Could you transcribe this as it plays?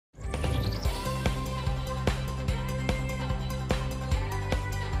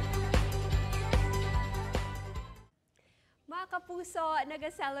kapuso,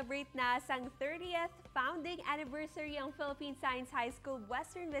 nag-celebrate na sang 30th founding anniversary ang Philippine Science High School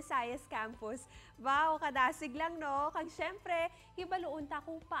Western Visayas Campus. Wow, kadasig lang no? Kag syempre, hibaluon ta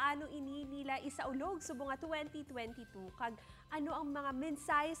kung paano nila isaulog subong nga 2022. Kag ano ang mga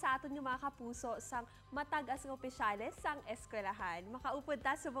mensahe sa aton nga mga kapuso sang matag as nga opisyales sang eskwelahan. Makaupod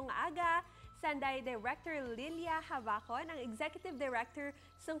ta subong nga aga, Sanday Director Lilia Habacon, ang Executive Director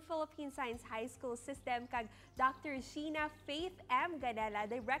ng Philippine Science High School System, kag Dr. Sheena Faith M, Ganela,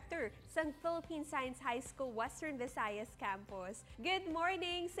 Director ng Philippine Science High School Western Visayas Campus. Good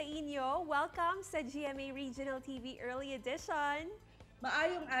morning sa inyo! Welcome sa GMA Regional TV Early Edition!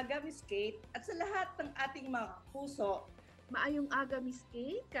 Maayong aga, Miss Kate, at sa lahat ng ating mga puso. Maayong aga, Miss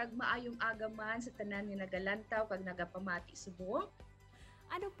Kate, kag maayong aga man sa tanan nga nagalantaw kag nagapamati subong.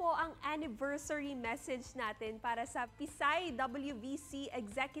 Ano po ang anniversary message natin para sa Pisay WVC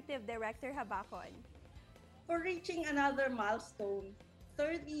Executive Director Habacon? For reaching another milestone,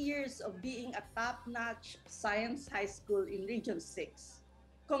 30 years of being a top-notch science high school in Region 6.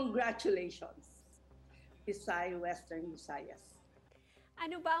 Congratulations, Pisay Western Visayas.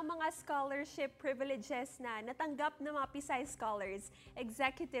 Ano ba ang mga scholarship privileges na natanggap ng mga Pisay Scholars,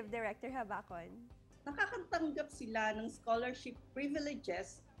 Executive Director Habacon? Nakakatanggap sila ng scholarship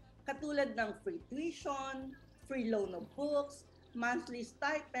privileges katulad ng free tuition, free loan of books, monthly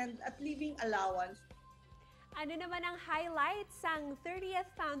stipend at living allowance. Ano naman ang highlights sang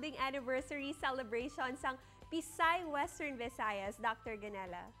 30th founding anniversary celebration sang Pisay Western Visayas, Dr.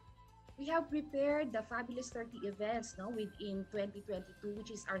 Ganela? We have prepared the fabulous 30 events within 2022, which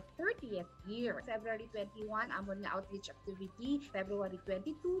is our 30th year. February 21, amon nga outreach activity. February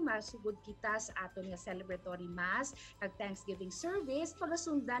 22, masugod kita sa aton nga celebratory mass kag Thanksgiving service.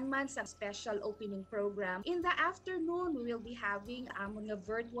 Pagasundan man sa special opening program. In the afternoon, we will be having amon nga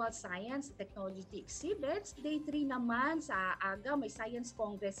virtual science technology exhibits. Day 3 naman sa aga may science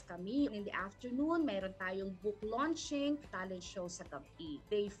congress kami. In the afternoon, mayroon tayong book launching, talent show sa gabi.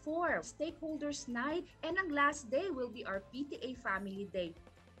 Day 4, Stakeholders Night, and ang last day will be our PTA Family Day.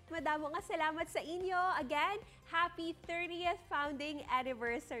 Madamo nga salamat sa inyo. Again, happy 30th founding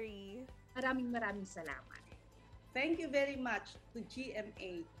anniversary. Maraming salamat. Thank you very much to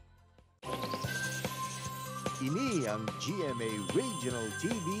GMA. Ini ang GMA Regional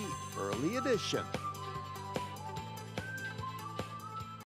TV Early Edition.